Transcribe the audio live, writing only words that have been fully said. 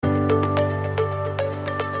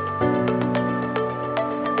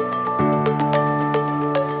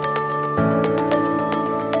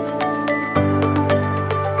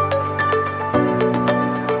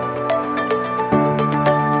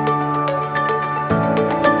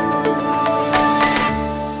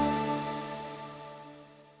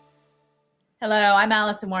Hello, I'm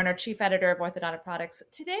Allison Warner, Chief Editor of Orthodontic Products.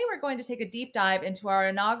 Today, we're going to take a deep dive into our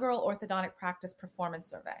inaugural Orthodontic Practice Performance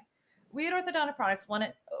Survey. We at Orthodontic Products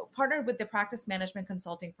partnered with the practice management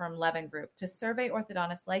consulting firm Levin Group to survey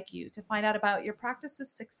orthodontists like you to find out about your practice's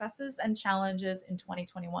successes and challenges in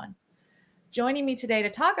 2021. Joining me today to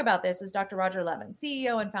talk about this is Dr. Roger Levin,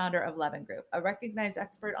 CEO and founder of Levin Group, a recognized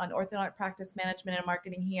expert on orthodontic practice management and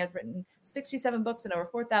marketing. He has written 67 books and over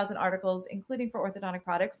 4,000 articles, including for orthodontic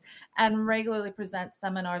products, and regularly presents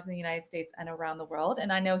seminars in the United States and around the world.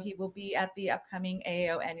 And I know he will be at the upcoming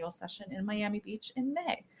AAO annual session in Miami Beach in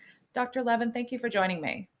May. Dr. Levin, thank you for joining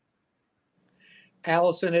me.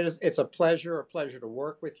 Allison, it's a pleasure to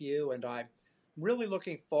work with you, and I'm really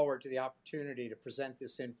looking forward to the opportunity to present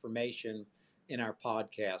this information in our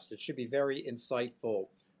podcast. It should be very insightful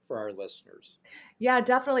for our listeners. Yeah,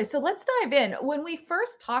 definitely. So let's dive in. When we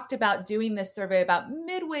first talked about doing this survey about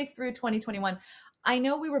midway through 2021, I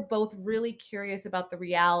know we were both really curious about the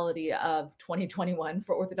reality of 2021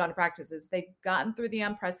 for orthodontic practices. They've gotten through the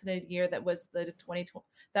unprecedented year that was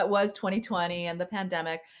 2020 and the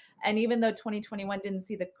pandemic. And even though 2021 didn't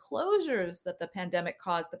see the closures that the pandemic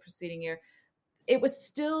caused the preceding year, it was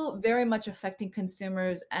still very much affecting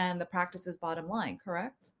consumers and the practice's bottom line,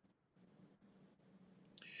 correct?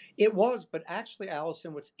 It was, but actually,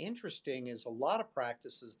 Allison, what's interesting is a lot of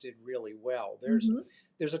practices did really well. There's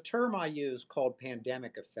a term I use called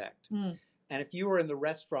pandemic effect. And if you were in the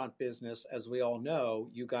restaurant business, as we all know,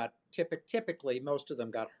 you got typically most of them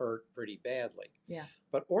got hurt pretty badly. Yeah.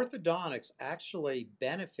 But orthodontics actually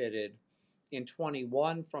benefited in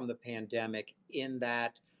 21 from the pandemic in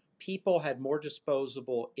that people had more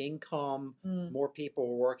disposable income, more people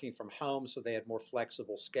were working from home, so they had more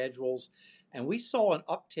flexible schedules. And we saw an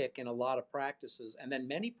uptick in a lot of practices, and then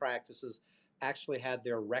many practices actually had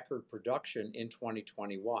their record production in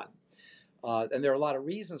 2021. And there are a lot of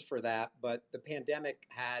reasons for that, but the pandemic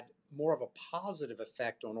had more of a positive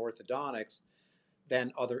effect on orthodontics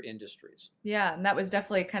than other industries. Yeah, and that was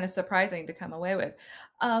definitely kind of surprising to come away with.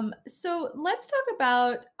 So let's talk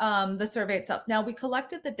about the survey itself. Now, we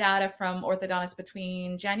collected the data from orthodontists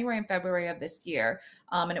between January and February of this year,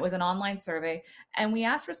 and it was an online survey. And we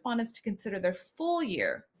asked respondents to consider their full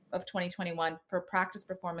year of 2021 for practice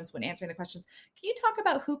performance when answering the questions. Can you talk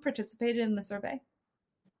about who participated in the survey?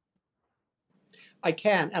 I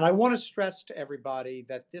can, and I want to stress to everybody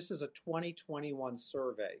that this is a 2021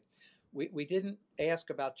 survey. We didn't ask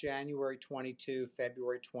about January 22,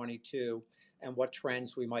 February 22, and what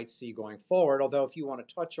trends we might see going forward, although if you want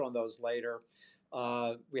to touch on those later,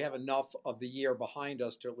 we have enough of the year behind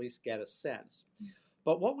us to at least get a sense.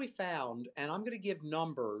 But what we found, and I'm going to give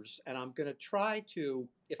numbers, and I'm going to try to,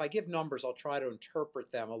 if I give numbers, I'll try to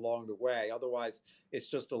interpret them along the way. Otherwise, it's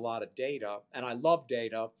just a lot of data, and I love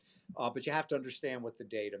data, but you have to understand what the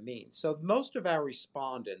data means. So most of our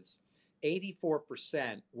respondents,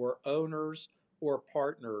 84%, were owners or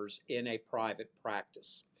partners in a private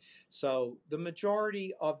practice. So the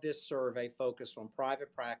majority of this survey focused on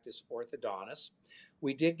private practice orthodontists.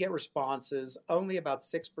 We did get responses. Only about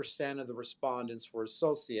 6% of the respondents were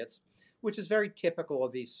associates, which is very typical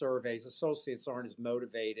of these surveys. Associates aren't as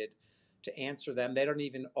motivated to answer them. They don't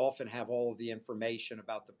even often have all of the information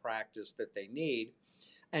about the practice that they need.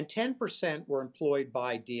 And 10% were employed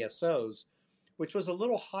by DSOs, which was a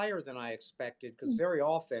little higher than I expected because very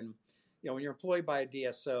often, when you're employed by a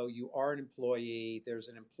DSO, you are an employee, there's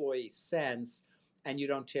an employee sense, and you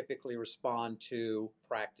don't typically respond to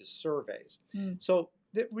practice surveys. So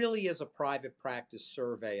it really is a private practice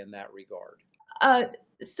survey in that regard.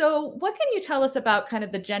 So what can you tell us about kind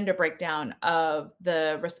of the gender breakdown of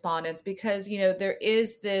the respondents? Because, there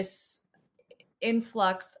is this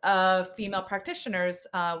influx of female practitioners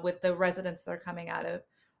with the residents that are coming out of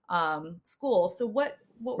school. So what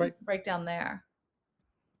was the breakdown there?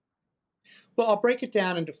 Well, I'll break it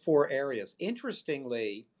down into 4 areas.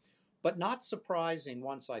 Interestingly, but not surprising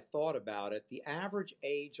once I thought about it, the average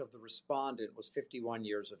age of the respondent was 51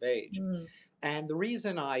 years of age. And the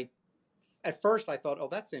reason at first I thought, oh,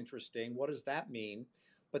 that's interesting. What does that mean?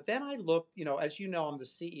 But then I looked, as you know, I'm the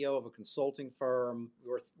CEO of a consulting firm.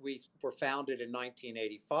 We were founded in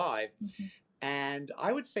 1985. And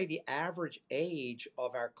I would say the average age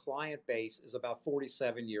of our client base is about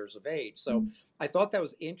 47 years of age. So I thought that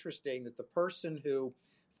was interesting that the person who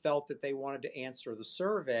felt that they wanted to answer the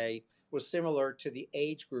survey was similar to the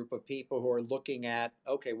age group of people who are looking at,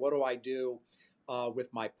 okay, what do I do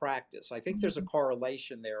with my practice? I think there's a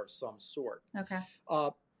correlation there of some sort. Okay.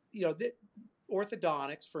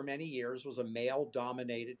 Orthodontics for many years was a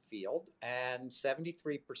male-dominated field, and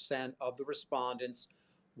 73% of the respondents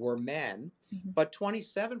were men, Mhm. but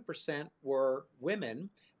 27% were women.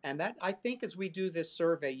 And that, I think, as we do this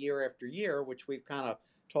survey year after year, which we've kind of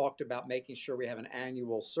talked about making sure we have an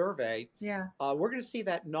annual survey, Yeah. we're going to see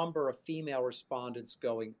that number of female respondents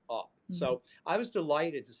going up. Mhm. So I was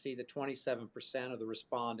delighted to see that 27% of the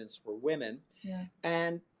respondents were women. Yeah.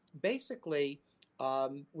 And basically,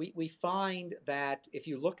 we find that if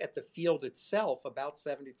you look at the field itself, about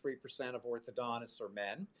 73% of orthodontists are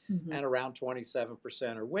men Mhm. and around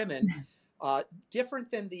 27% are women. Different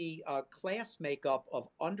than the class makeup of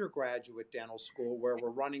undergraduate dental school, where we're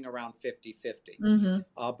running around 50-50.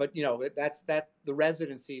 Mhm. But you know, that's that the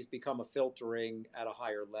residencies become a filtering at a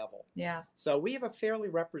higher level. Yeah. So we have a fairly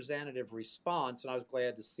representative response, and I was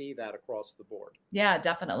glad to see that across the board. Yeah,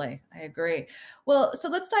 definitely. I agree. Well, so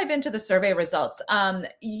let's dive into the survey results.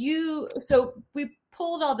 So we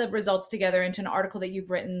pulled all the results together into an article that you've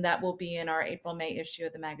written that will be in our April, May issue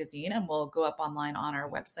of the magazine, and will go up online on our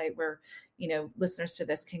website where, listeners to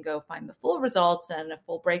this can go find the full results and a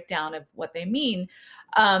full breakdown of what they mean.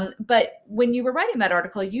 But when you were writing that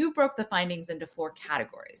article, you broke the findings into 4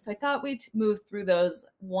 categories. So I thought we'd move through those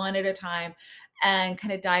one at a time and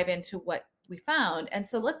kind of dive into what we found. And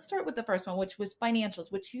so let's start with the first one, which was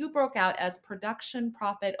financials, which you broke out as production,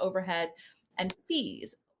 profit, overhead, and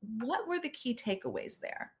fees. What were the key takeaways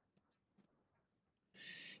there?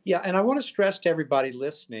 Yeah, and I want to stress to everybody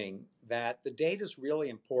listening that the data is really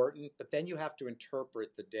important, but then you have to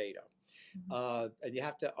interpret the data. Mhm. And you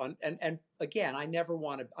have to, and again, I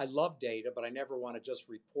love data, but I never want to just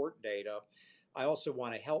report data. I also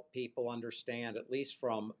want to help people understand, at least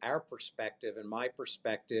from our perspective and my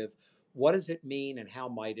perspective, what does it mean and how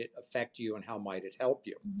might it affect you and how might it help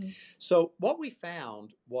you? Mhm. So, what we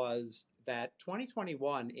found was that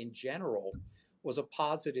 2021 in general was a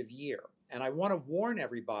positive year. And I want to warn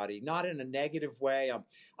everybody, not in a negative way.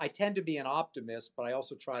 I tend to be an optimist, but I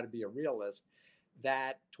also try to be a realist,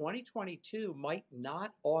 that 2022 might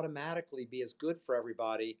not automatically be as good for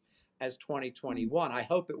everybody as 2021. I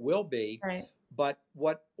hope it will be. Right. But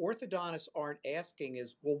what orthodontists aren't asking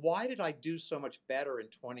is, well, why did I do so much better in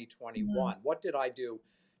Mhm. 2021? What did I do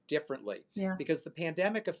differently? Yeah. Because the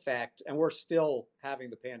pandemic effect, and we're still having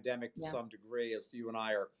the pandemic to Yeah. some degree as you and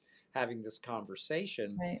I are having this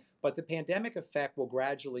conversation, Right. but the pandemic effect will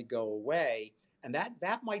gradually go away. And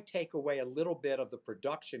that might take away a little bit of the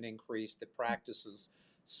production increase that practices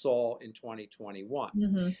saw in 2021.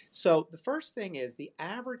 Hmm. So the first thing is the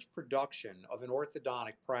average production of an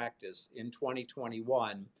orthodontic practice in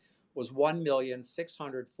 2021 was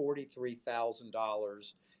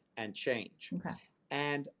 $1,643,000 and change. Okay.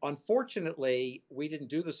 And unfortunately, we didn't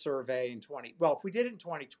do the survey in 20. Well, if we did it in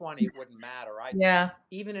 2020, it wouldn't matter. Yeah.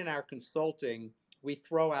 Even in our consulting, we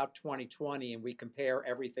throw out 2020 and we compare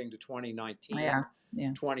everything to 2019, Yeah.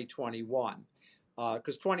 Yeah. 2021,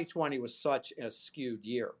 because 2020 was such a skewed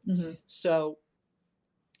year. Hmm. So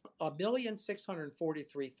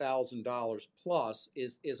 $1,643,000 plus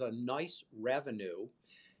is a nice revenue.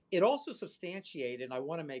 It also substantiated, and I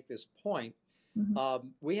want to make this point. Hmm.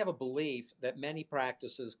 We have a belief that many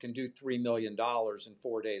practices can do $3 million in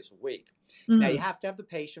 4 days a week. Now, you Hmm. have to have the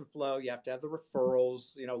patient flow, you have to have the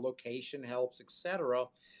referrals, location helps, etc.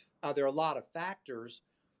 There are a lot of factors,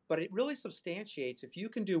 but it really substantiates if you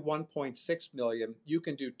can do 1.6 million, you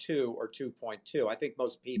can do 2 or 2.2. I think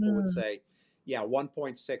most people would Mm. say, yeah,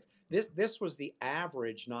 1.6. This was the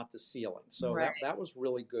average, not the ceiling. So Right. that was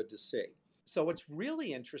really good to see. So what's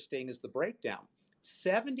really interesting is the breakdown.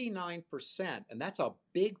 79%, and that's a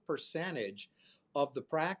big percentage of the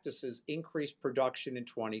practices increased production in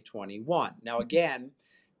 2021. Now, again,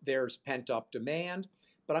 there's pent up demand,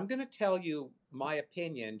 but I'm going to tell you my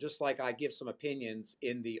opinion, just like I give some opinions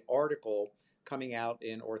in the article coming out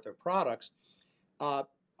in Ortho Products. Uh,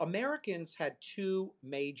 Americans had 2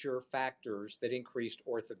 major factors that increased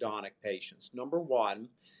orthodontic patients. Number one,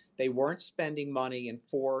 they weren't spending money in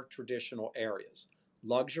 4 traditional areas: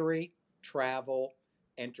 luxury, travel,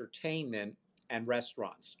 entertainment, and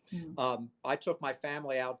restaurants. Mm. I took my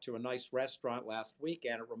family out to a nice restaurant last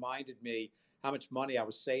weekend. It reminded me how much money I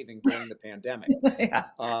was saving during the pandemic.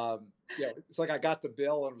 Yeah. It's like I got the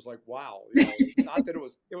bill and it was like, wow, not that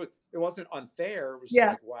it wasn't unfair. It was just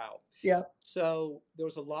Yeah. like, wow. Yeah. So there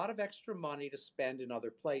was a lot of extra money to spend in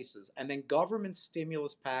other places. And then government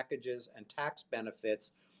stimulus packages and tax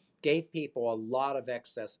benefits gave people a lot of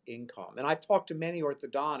excess income. And I've talked to many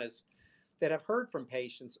orthodontists that have heard from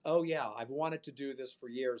patients, oh, yeah, I've wanted to do this for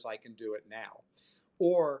years. I can do it now.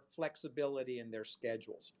 Or flexibility in their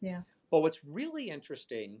schedules. Yeah. But what's really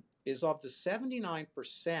interesting is of the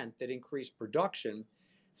 79% that increased production,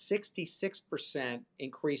 66%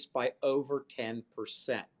 increased by over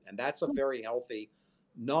 10%. And that's a very healthy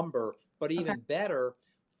number, but Okay. even better,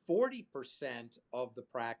 40% of the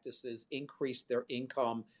practices increased their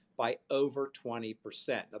income by over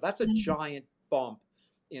 20%. Now, that's a Mhm. giant bump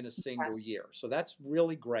in a Okay. single year. So that's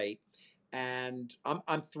really great. And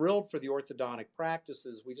I'm thrilled for the orthodontic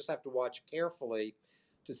practices. We just have to watch carefully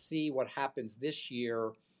to see what happens this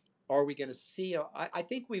year. Are we going to see? I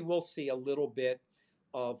think we will see a little bit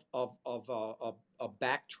of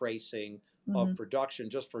back tracing of Mhm. production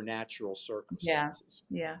just for natural Yeah. circumstances.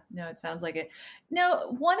 Yeah. No, it sounds like it. Now,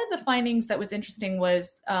 one of the findings that was interesting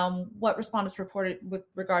was what respondents reported with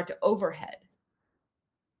regard to overhead.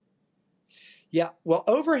 Yeah, well,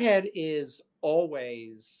 overhead is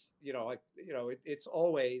always, it's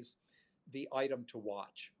always the item to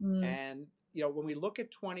watch. Mm, And when we look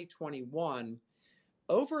at 2021,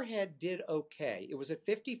 overhead did okay. It was at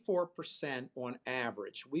 54% on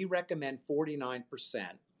average. We recommend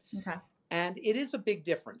 49%. okay. And it is a big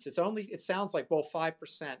difference. It sounds like, well,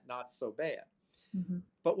 5%, not so bad. Hmm.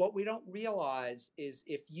 But what we don't realize is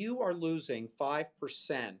if you are losing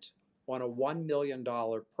 5% on a $1 million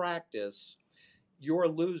practice, you're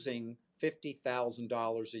losing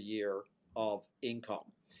 $50,000 a year of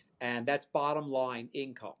income. And that's bottom line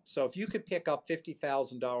income. So if you could pick up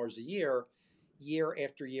 $50,000 a year, year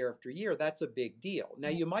after year after year, that's a big deal. Now,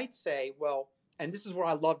 you might say, well, and this is where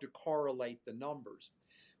I love to correlate the numbers.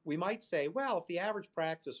 We might say, well, if the average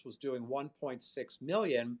practice was doing 1.6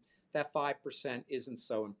 million, that 5% isn't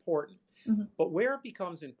so important. Hmm. But where it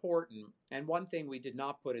becomes important, and one thing we did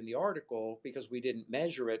not put in the article because we didn't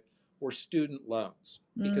measure it, were student loans.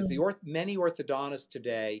 Because Mm, many orthodontists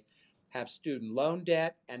today have student loan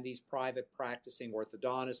debt, and these private practicing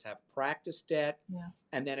orthodontists have practice debt. yeah.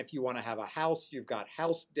 And then if you want to have a house, you've got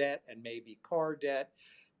house debt and maybe car debt.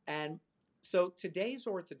 And so today's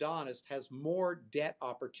orthodontist has more debt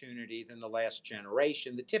opportunity than the last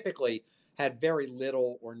generation that typically had very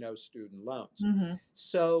little or no student loans. Hmm.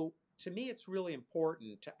 So to me, it's really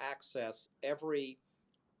important to access every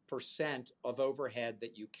percent of overhead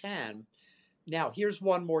that you can. Now, here's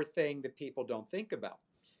one more thing that people don't think about.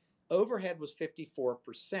 Overhead was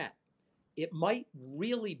 54%. It might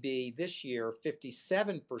really be this year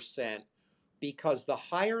 57% because the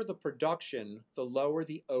higher the production, the lower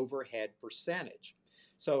the overhead percentage.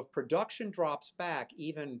 So if production drops back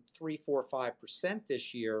even 3, 4, 5%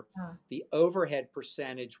 this year, Oh, the overhead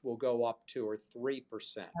percentage will go up 2 or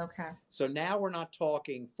 3%. okay. So now we're not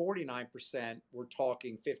talking 49%, we're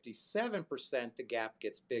talking 57%, the gap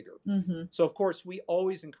gets bigger. Hmm. So, of course, we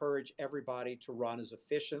always encourage everybody to run as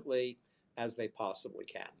efficiently as they possibly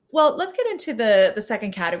can. Well, let's get into the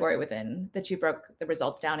second category within that you broke the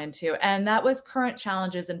results down into, and that was current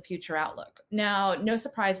challenges and future outlook. Now, no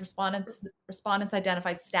surprise, respondents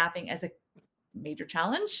identified staffing as a major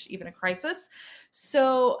challenge, even a crisis.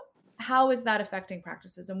 So, how is that affecting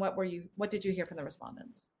practices, and what did you hear from the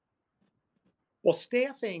respondents? Well,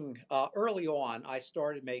 staffing, early on, I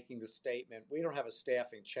started making the statement we don't have a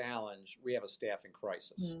staffing challenge, we have a staffing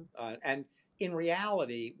crisis. Mm, And in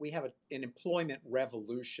reality, we have an employment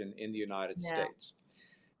revolution in the United yeah. States.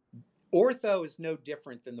 Ortho is no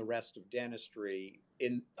different than the rest of dentistry,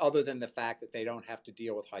 in other than the fact that they don't have to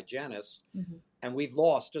deal with hygienists. Hmm. And we've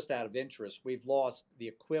lost, just out of interest, we've lost the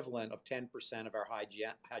equivalent of 10% of our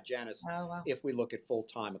hygienists Oh, wow. if we look at full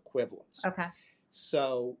time equivalents. Okay.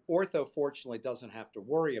 So ortho fortunately doesn't have to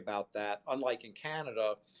worry about that, unlike in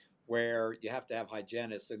Canada, where you have to have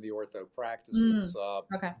hygienists in the ortho practices Mm,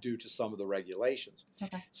 okay. due to some of the regulations.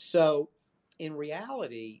 Okay. So in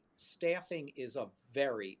reality, staffing is a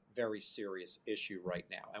very, very serious issue right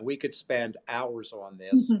now, and we could spend hours on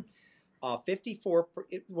this. Mhm. 54,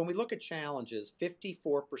 when we look at challenges,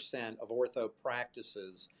 54% of ortho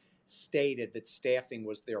practices stated that staffing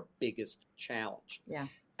was their biggest challenge. Yeah.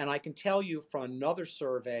 And I can tell you from another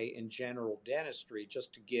survey in general dentistry,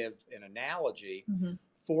 just to give an analogy, Hmm.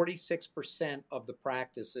 46% of the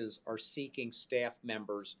practices are seeking staff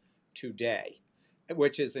members today,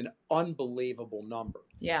 which is an unbelievable number.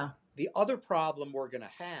 Yeah. The other problem we're going to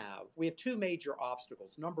have, we have two major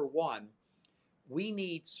obstacles. Number one, we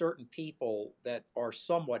need certain people that are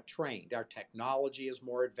somewhat trained. Our technology is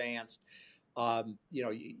more advanced.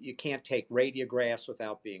 You can't take radiographs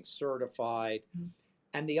without being certified. Mhm.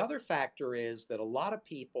 And the other factor is that a lot of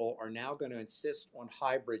people are now going to insist on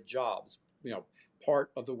hybrid jobs,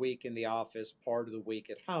 part of the week in the office, part of the week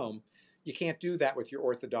at home. You can't do that with your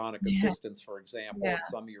orthodontic Yeah. assistants, for example, Yeah. at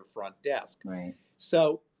some of your front desk. Right.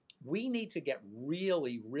 So we need to get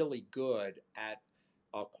really, really good at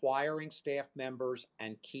acquiring staff members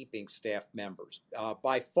and keeping staff members.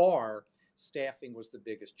 By far, staffing was the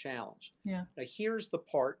biggest challenge. Yeah. Now, here's the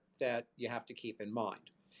part that you have to keep in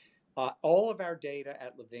mind. All of our data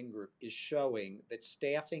at Levin Group is showing that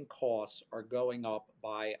staffing costs are going up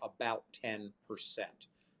by about 10%.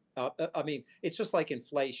 I mean, it's just like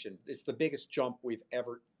inflation. It's the biggest jump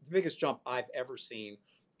I've ever seen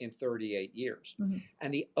in 38 years. Mm-hmm.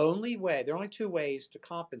 And there are only two ways to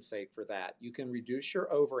compensate for that. You can reduce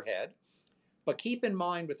your overhead, but keep in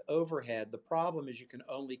mind with overhead, the problem is you can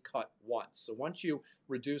only cut once. So once you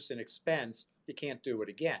reduce an expense, you can't do it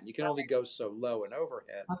again. You can only go so low in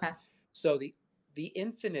overhead. Okay. So the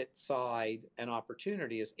infinite side and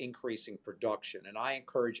opportunity is increasing production. And I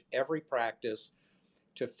encourage every practice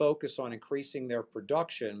to focus on increasing their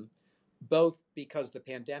production, both because the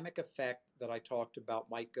pandemic effect that I talked about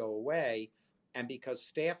might go away, and because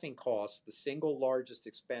staffing costs, the single largest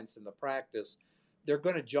expense in the practice, they're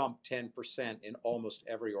going to jump 10% in almost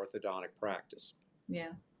every orthodontic practice. Yeah,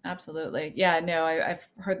 absolutely. Yeah, no, I've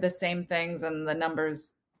heard the same things, and the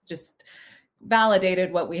numbers just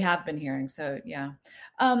validated what we have been hearing. So yeah.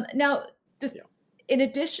 Now, just Yeah. in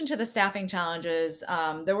addition to the staffing challenges,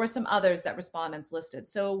 there were some others that respondents listed.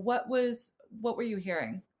 So what were you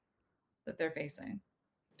hearing that they're facing?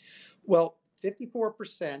 Well,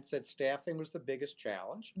 54% said staffing was the biggest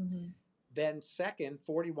challenge. Mm-hmm. Then second,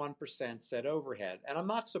 41% said overhead. And I'm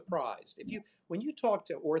not surprised. When you talk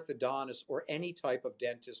to orthodontists or any type of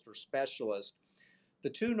dentist or specialist, the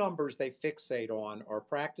two numbers they fixate on are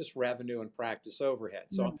practice revenue and practice overhead.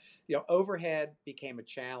 So, overhead became a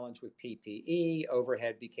challenge with PPE,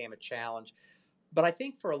 overhead became a challenge. But I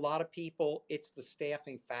think for a lot of people, it's the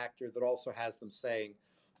staffing factor that also has them saying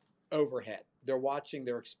overhead. They're watching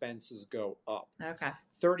their expenses go up. Okay.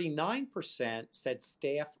 39% said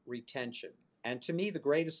staff retention. And to me, the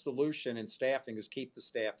greatest solution in staffing is keep the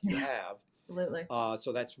staff you have. Absolutely.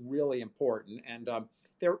 So that's really important. And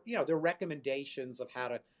there are recommendations of how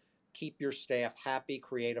to keep your staff happy,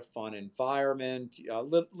 create a fun environment,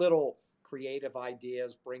 little creative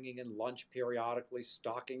ideas, bringing in lunch periodically,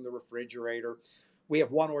 stocking the refrigerator. We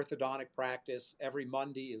have one orthodontic practice. Every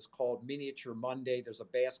Monday is called Miniature Monday. There's a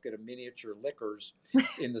basket of miniature liquors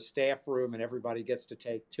in the staff room, and everybody gets to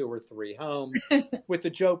take 2 or 3 home, with the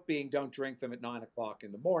joke being don't drink them at 9 o'clock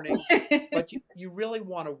in the morning. But you really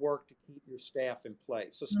want to work to keep your staff in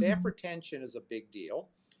place. So staff retention is a big deal.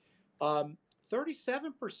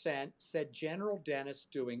 37% said general dentists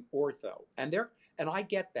doing ortho, and I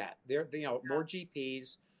get that. More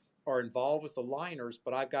GPs are involved with the aligners,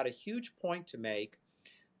 but I've got a huge point to make,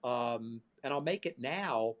 and I'll make it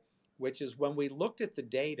now, which is when we looked at the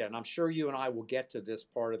data, and I'm sure you and I will get to this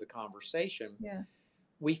part of the conversation. Yeah.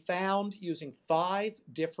 We found using 5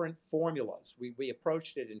 different formulas, we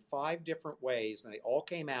approached it in 5 different ways, and they all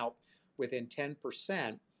came out within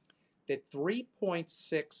 10%, that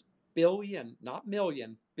 3.6 billion, not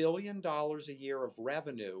million, $billion a year of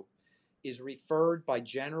revenue is referred by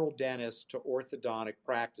general dentists to orthodontic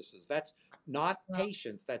practices. That's not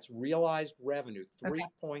patients, that's realized revenue,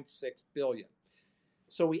 3.6 billion.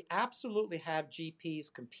 So we absolutely have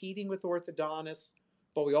GPs competing with orthodontists,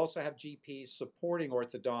 but we also have GPs supporting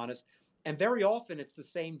orthodontists. And very often it's the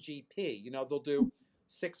same GP. They'll do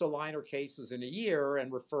 6 aligner cases in a year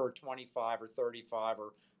and refer 25 or 35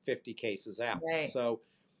 or 50 cases out. Right. So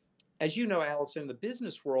as you know, Allison, in the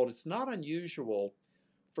business world, it's not unusual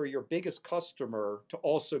for your biggest customer to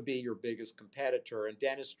also be your biggest competitor, and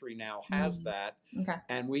dentistry now has that. Okay.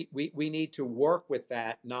 And we need to work with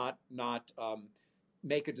that, not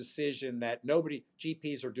make a decision that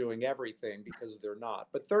GPs are doing everything, because they're not.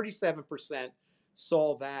 But 37%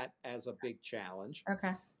 saw that as a big challenge.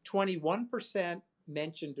 Okay. 21%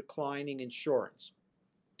 mentioned declining insurance.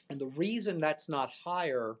 And the reason that's not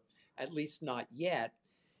higher, at least not yet,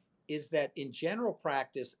 is that in general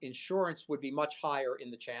practice, insurance would be much higher in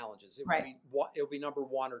the challenges. It would be number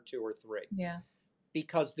 1 or 2 or 3. Yeah.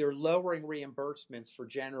 Because they're lowering reimbursements for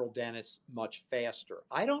general dentists much faster.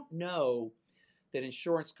 I don't know that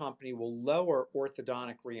insurance company will lower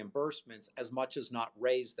orthodontic reimbursements as much as not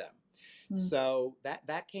raise them. So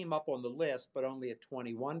that came up on the list, but only at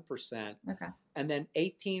 21%. Okay. And then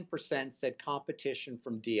 18% said competition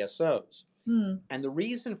from DSOs. And the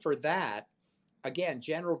reason for that, again,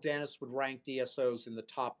 general dentists would rank DSOs in the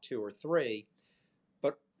top 2 or 3,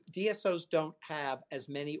 but DSOs don't have as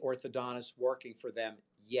many orthodontists working for them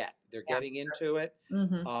yet. They're getting into it.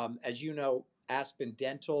 As you know, Aspen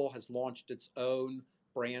Dental has launched its own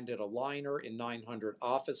branded aligner in 900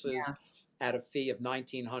 offices at a fee of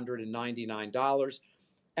 $1,999.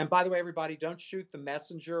 And by the way, everybody, don't shoot the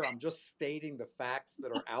messenger. I'm just stating the facts that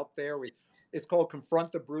are out there. It's called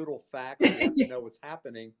Confront the Brutal Facts. You have to know what's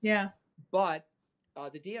happening. Yeah. But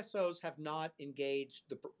the DSOs have not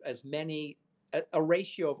engaged a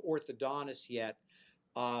ratio of orthodontists yet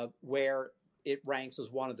where it ranks as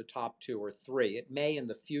one of the top 2 or 3. It may in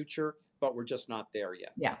the future, but we're just not there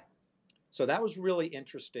yet. Yeah. So that was really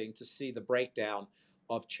interesting to see the breakdown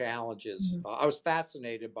of challenges. Mhm. I was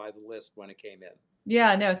fascinated by the list when it came in.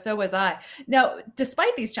 Yeah, no, so was I. Now,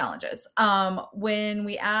 despite these challenges, when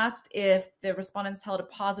we asked if the respondents held a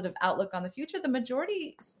positive outlook on the future, the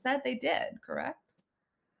majority said they did, correct?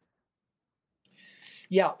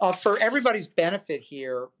 Yeah, for everybody's benefit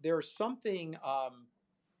here, there's something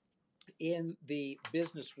in the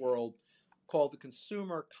business world called the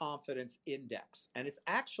Consumer Confidence Index. And it's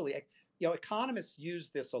actually, economists use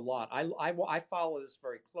this a lot. I follow this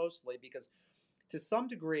very closely because to some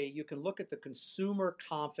degree, you can look at the Consumer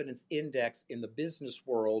Confidence Index in the business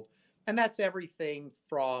world, and that's everything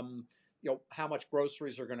from how much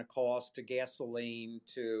groceries are going to cost to gasoline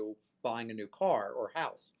to buying a new car or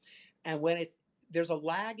house. And there's a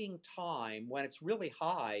lagging time when it's really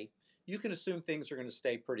high, you can assume things are going to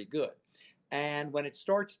stay pretty good. And when it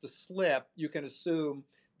starts to slip, you can assume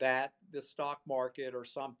that the stock market or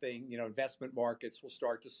something, investment markets will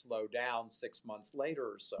start to slow down 6 months later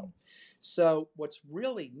or so. So what's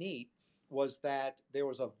really neat was that there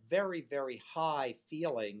was a very, very high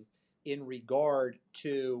feeling in regard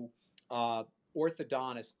to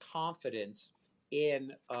orthodontist confidence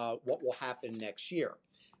in what will happen next year.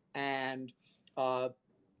 And uh,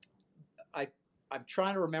 I, I'm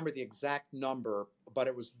trying to remember the exact number, but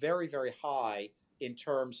it was very, very high in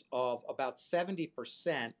terms of about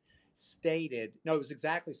 70% stated. No, it was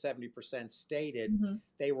exactly 70% stated. Hmm.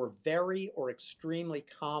 They were very or extremely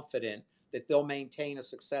confident that they'll maintain a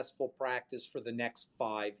successful practice for the next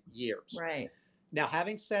 5 years. Right. Now,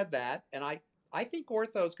 having said that, and I think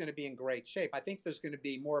ortho is going to be in great shape. I think there's going to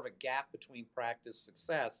be more of a gap between practice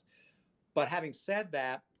success. But having said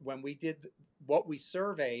that, when we did what we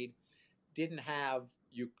surveyed, didn't have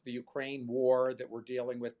the Ukraine war that we're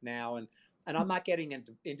dealing with now, and I'm not getting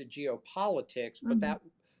into geopolitics, Hmm.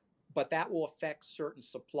 but that will affect certain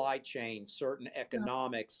supply chains, certain Yeah.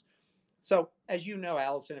 economics. So as you know,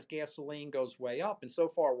 Allison, if gasoline goes way up, and so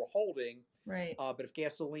far we're holding, Right. but if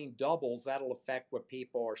gasoline doubles, that'll affect what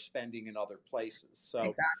people are spending in other places. So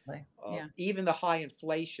Exactly. Yeah. even the high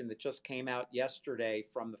inflation that just came out yesterday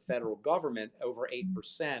from the federal government, over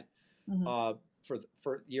 8%, Hmm. uh,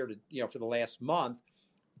 for year to for the last month,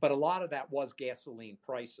 but a lot of that was gasoline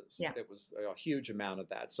prices. Yeah. It was a huge amount of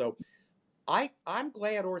that. So I'm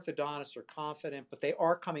glad orthodontists are confident, but they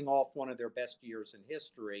are coming off one of their best years in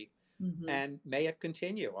history, Hmm. and may it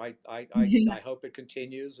continue. Yeah. I hope it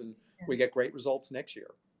continues, and we get great results next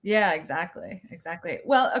year. Yeah, exactly. Exactly.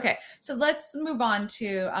 Well, okay. So let's move on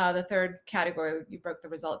to the third category you broke the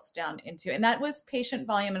results down into, and that was patient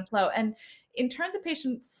volume and flow. And in terms of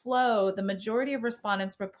patient flow, the majority of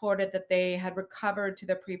respondents reported that they had recovered to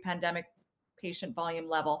the pre-pandemic patient volume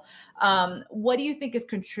level. What do you think is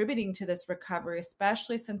contributing to this recovery,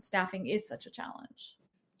 especially since staffing is such a challenge?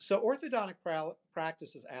 So orthodontic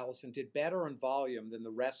practices, Allison, did better in volume than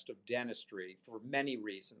the rest of dentistry for many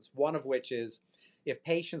reasons. One of which is if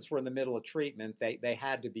patients were in the middle of treatment, they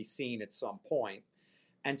had to be seen at some point.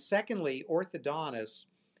 And secondly, orthodontists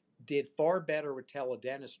did far better with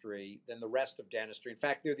teledentistry than the rest of dentistry. In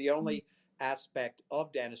fact, they're the only aspect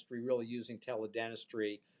of dentistry really using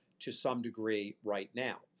teledentistry to some degree right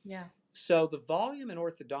now. Yeah. So the volume in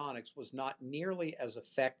orthodontics was not nearly as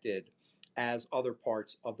affected as other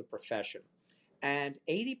parts of the profession. And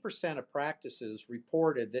 80% of practices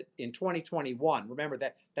reported that in 2021, remember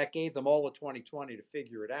that gave them all of 2020 to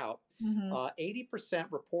figure it out, Hmm.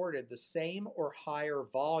 80% reported the same or higher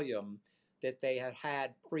volume that they had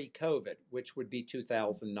had pre-COVID, which would be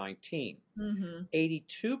 2019. Hmm.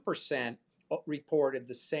 82% reported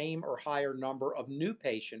the same or higher number of new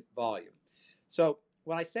patient volume. So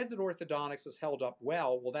when I said that orthodontics has held up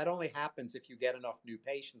well, that only happens if you get enough new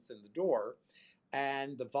patients in the door.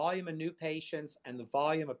 And the volume of new patients and the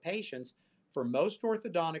volume of patients for most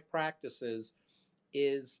orthodontic practices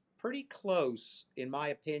is pretty close, in my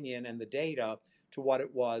opinion, and the data to what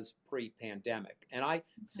it was pre-pandemic. And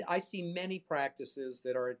I see many practices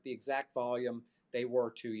that are at the exact volume they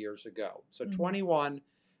were 2 years ago. So Hmm. 21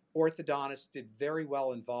 orthodontists did very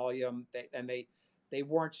well in volume, they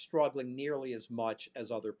weren't struggling nearly as much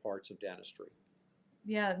as other parts of dentistry.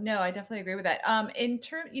 Yeah, no, I definitely agree with that. In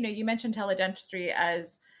term, you mentioned teledentistry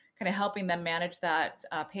as kind of helping them manage that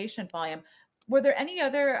patient volume. Were there any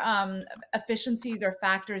other efficiencies or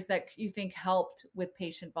factors that you think helped with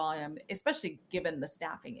patient volume, especially given the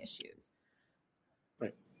staffing issues?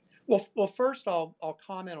 Right. Well, first I'll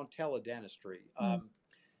comment on teledentistry. Mm.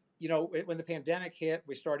 When the pandemic hit,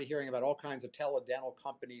 we started hearing about all kinds of teledental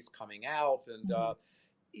companies coming out, and Mhm.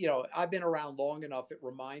 I've been around long enough. It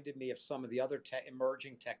reminded me of some of the other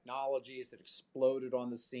emerging technologies that exploded on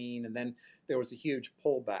the scene, and then there was a huge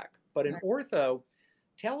pullback. But in Right. ortho,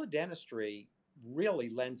 teledentistry really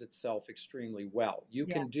lends itself extremely well. You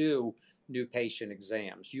Yeah. can do new patient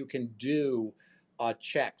exams. You can do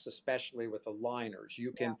checks, especially with aligners. You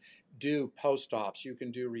Yeah. can do post-ops. You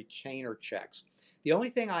can do retainer checks. The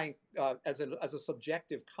only thing as a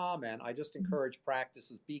subjective comment, I just Mhm. encourage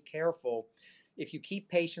practices, be careful. If you keep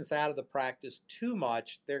patients out of the practice too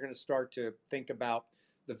much, they're going to start to think about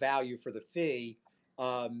the value for the fee.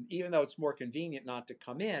 Even though it's more convenient not to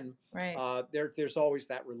come in, Right. there's always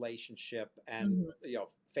that relationship and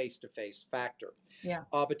Mhm. face-to-face factor. Yeah.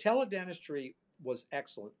 But teledentistry was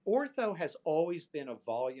excellent. Ortho has always been a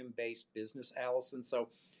volume-based business, Allison. So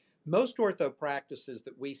most ortho practices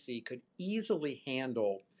that we see could easily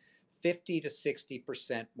handle 50 to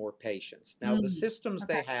 60% more patients. Now, the Mm. systems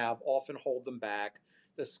Okay. they have often hold them back.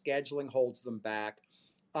 The scheduling holds them back.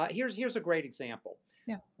 Here's a great example.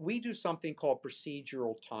 Yeah. We do something called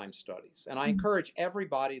procedural time studies, and I Mhm. encourage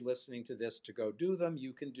everybody listening to this to go do them.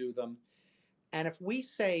 You can do them. And if we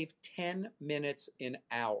save 10 minutes an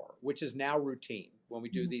hour, which is now routine when we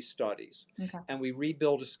do Mhm. these studies, Okay. and we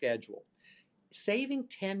rebuild a schedule, saving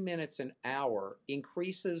 10 minutes an hour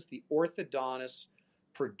increases the orthodontist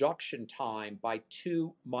production time by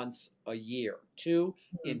 2 months a year, two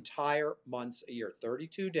Mhm. entire months a year,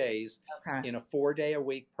 32 days Okay. in a 4 day a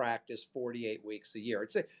week practice, 48 weeks a year.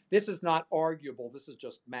 This is not arguable. This is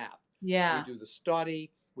just math. We Yeah. do the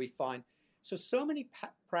study, we find. So many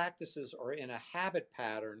practices are in a habit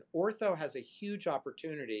pattern. Ortho has a huge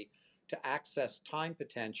opportunity to access time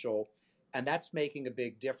potential, and that's making a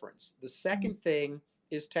big difference. The Mhm. second thing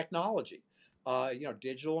is technology.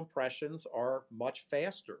 Digital impressions are much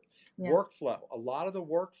faster. Yeah. Workflow, a lot of the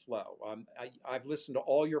workflow. I've listened to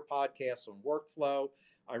all your podcasts on workflow.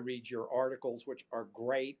 I read your articles, which are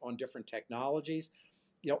great on different technologies.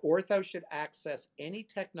 Ortho should access any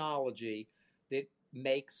technology that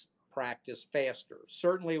makes practice faster.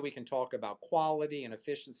 Certainly, we can talk about quality and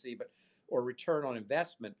efficiency, or return on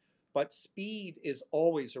investment, but speed is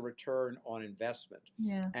always a return on investment.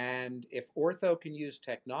 Yeah. And if ortho can use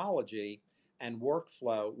technology and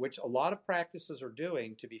workflow, which a lot of practices are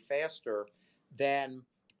doing to be faster, then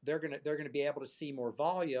they're going to be able to see more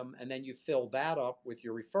volume, and then you fill that up with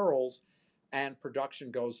your referrals, and production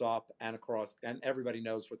goes up and everybody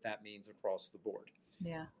knows what that means across the board.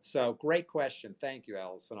 Yeah. So great question. Thank you,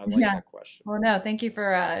 Allison. I like Yeah. that question. Well, no, thank you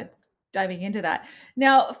for diving into that.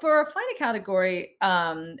 Now, for find a category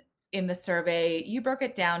in the survey, you broke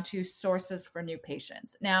it down to sources for new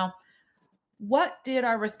patients. Now, what did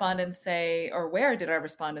our respondents say, or where did our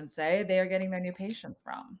respondents say they are getting their new patients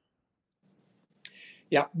from?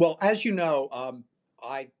 Yeah, well, as you know,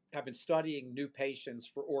 I have been studying new patients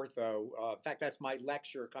for ortho. In fact, that's my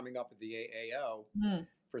lecture coming up at the AAO Hmm.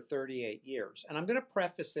 for 38 years. And I'm going to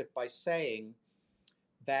preface it by saying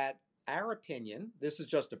that our opinion, this is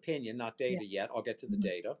just opinion, not Yeah. data yet, I'll get to the Mhm.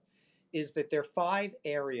 data, is that there are 5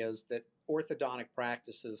 areas that orthodontic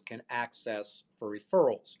practices can access for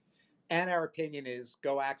referrals. And our opinion is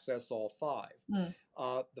go access all 5. Mm.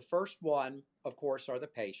 The first one, of course, are the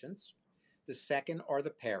patients. The second are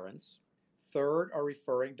the parents. Third are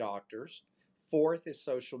referring doctors. Fourth is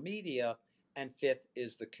social media. And fifth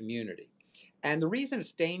is the community. And the reason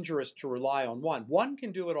it's dangerous to rely on one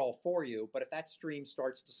can do it all for you, but if that stream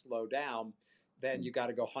starts to slow down, then you got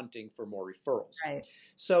to go hunting for more referrals. Right.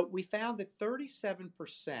 So we found that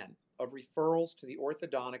 37% of referrals to the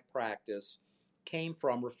orthodontic practice came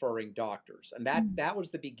from referring doctors. And that, Mm. that was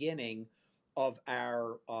the beginning of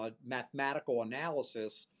our mathematical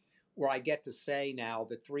analysis, where I get to say now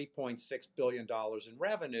that $3.6 billion in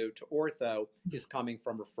revenue to ortho is coming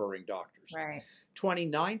from referring doctors. Right.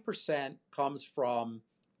 29% comes from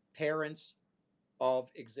parents of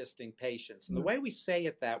existing patients. And the Mm. way we say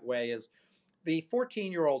it that way is the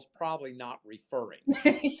 14-year-old's probably not referring.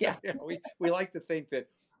 Yeah. We like to think that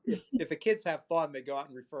if the kids have fun, they go out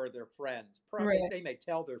and refer their friends. Right. They may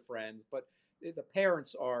tell their friends, but the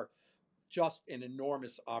parents are just an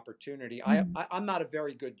enormous opportunity. Mhm. I'm not a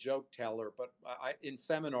very good joke teller, but in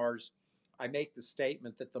seminars, I make the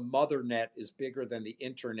statement that the mother net is bigger than the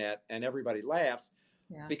internet, and everybody laughs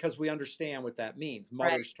Yeah. because we understand what that means.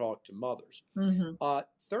 Right. Mothers talk to mothers. Hmm.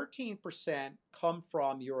 13% come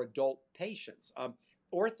from your adult patients.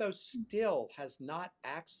 Ortho still has not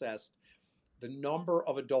accessed the number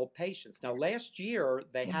of adult patients. Now, last year,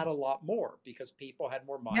 they had a lot more because people had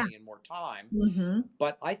more Yeah. money and more time. Hmm.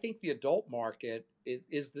 But I think the adult market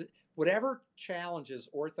is whatever challenges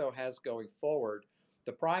ortho has going forward,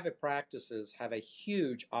 the private practices have a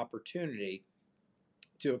huge opportunity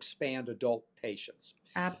to expand adult patients.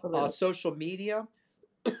 Absolutely. Social media,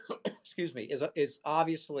 excuse me, is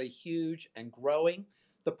obviously huge and growing.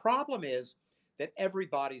 The problem is that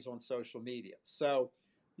everybody's on social media. So,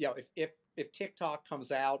 if TikTok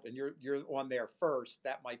comes out and you're on there first,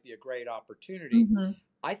 that might be a great opportunity. Hmm.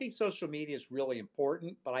 I think social media is really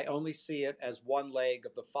important, but I only see it as one leg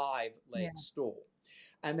of the Yeah. five-leg stool.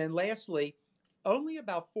 And then lastly, only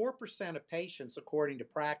about 4% of patients, according to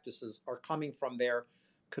practices, are coming from their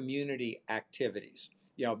community activities,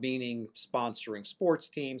 meaning sponsoring sports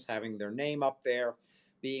teams, having their name up there,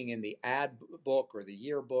 being in the ad book or the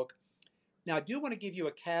yearbook. Now, I do want to give you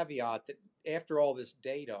a caveat that after all this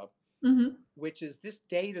data, Hmm. which is this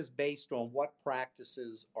data is based on what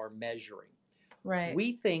practices are measuring. Right.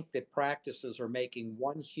 We think that practices are making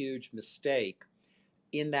one huge mistake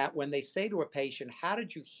in that when they say to a patient, "How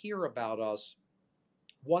did you hear about us?"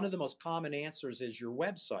 one of the most common answers is your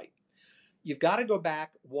website. You've got to go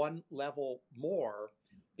back one level more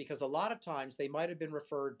because a lot of times they might have been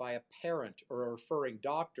referred by a parent or a referring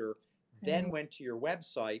doctor, then Right. went to your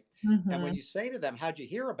website. And when Hmm. you say to them, "How'd you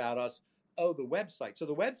hear about us?" "Oh, the website." So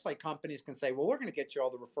the website companies can say, "Well, we're going to get you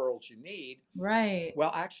all the referrals you need." Right.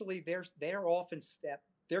 Well, actually, they're often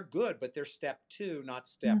they're good, but they're step two, not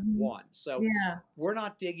step Hmm. one. So Yeah. we're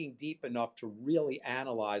not digging deep enough to really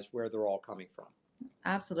analyze where they're all coming from.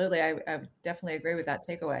 Absolutely. I definitely agree with that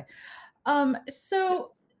takeaway. Yeah.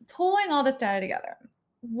 So pulling all this data together,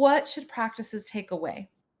 what should practices take away?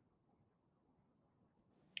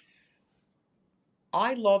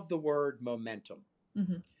 I love the word momentum.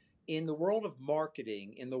 Hmm. In the world of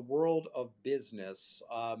marketing, in the world of business,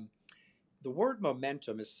 the word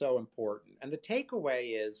momentum is so important. And the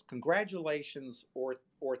takeaway is congratulations,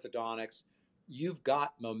 orthodontics, you've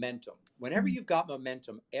got momentum. Whenever you've got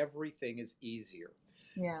momentum, everything is easier.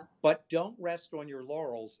 Yeah. But don't rest on your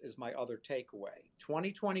laurels, is my other takeaway.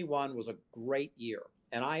 2021 was a great year.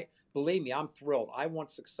 And believe me, I'm thrilled. I want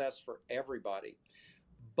success for everybody.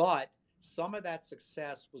 But some of that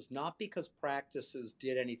success was not because practices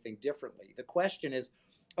did anything differently. The question is,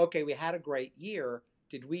 okay, we had a great year.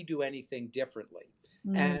 Did we do anything differently?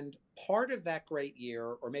 Mm. And part of that great year,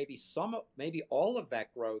 or maybe all of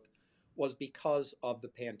that growth, was because of the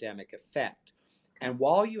pandemic effect. Okay. And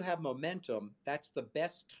while you have momentum, that's the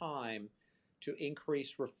best time to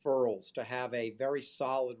increase referrals, to have a very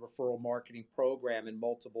solid referral marketing program in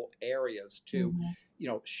multiple areas, to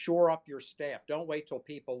Mhm. shore up your staff. Don't wait till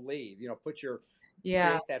people leave. Yeah.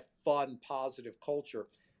 Create that fun, positive culture.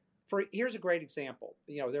 Here's a great example.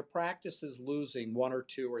 Their practice is losing one or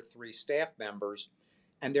two or three staff members,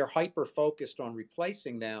 and they're hyper focused on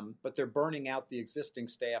replacing them, but they're burning out the existing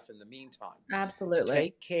staff in the meantime. Absolutely.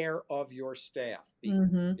 Take care of your staff.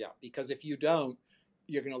 Mhm. Yeah, because if you don't,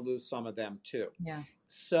 you're going to lose some of them too. Yeah.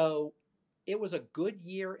 So it was a good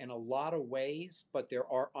year in a lot of ways, but there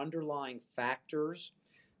are underlying factors.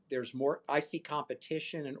 There's more, I see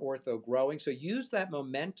competition in ortho growing. So use that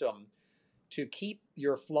momentum to keep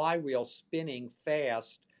your flywheel spinning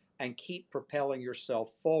fast and keep propelling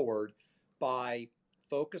yourself forward by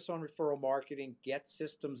focus on referral marketing, get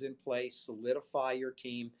systems in place, solidify your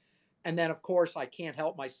team. And then, of course, I can't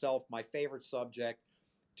help myself, my favorite subject,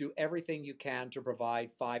 do everything you can to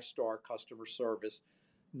provide five-star customer service,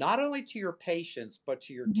 not only to your patients, but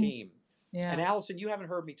to your Mhm. team. And Yeah. Allison, you haven't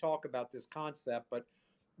heard me talk about this concept, but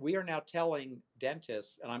we are now telling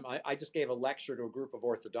dentists, and I just gave a lecture to a group of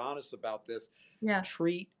orthodontists about this, Yeah.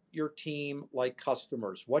 treat your team like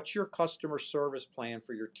customers. What's your customer service plan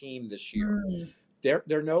for your team this year? Mm.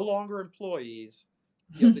 They're no longer employees.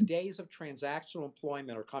 The days of transactional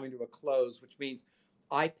employment are coming to a close, which means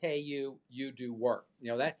I pay you, you do work.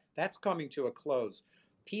 That's coming to a close.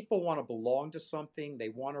 People want to belong to something. They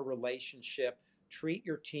want a relationship. Treat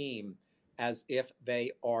your team as if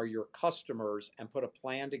they are your customers and put a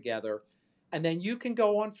plan together. And then you can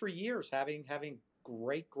go on for years having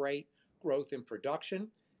great growth in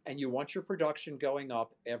production. And you want your production going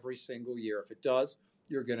up every single year. If it does,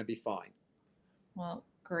 you're going to be fine. Well,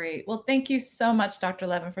 great. Well, thank you so much, Dr.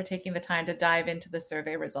 Levin, for taking the time to dive into the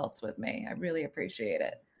survey results with me. I really appreciate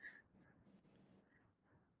it.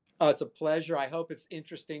 It's a pleasure. I hope it's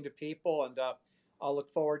interesting to people, and I'll look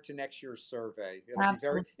forward to next year's survey.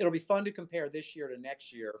 Absolutely. It'll be fun to compare this year to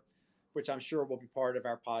next year, which I'm sure will be part of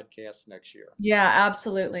our podcast next year. Yeah,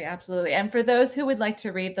 absolutely. Absolutely. And for those who would like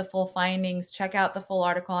to read the full findings, check out the full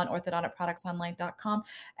article on orthodonticproductsonline.com.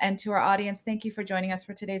 And to our audience, thank you for joining us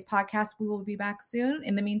for today's podcast. We will be back soon.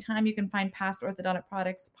 In the meantime, you can find past Orthodontic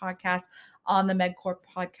Products podcasts on the MedCorp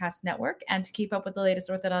Podcast Network. And to keep up with the latest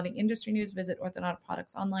orthodontic industry news, visit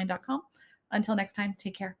orthodonticproductsonline.com. Until next time,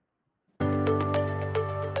 take care.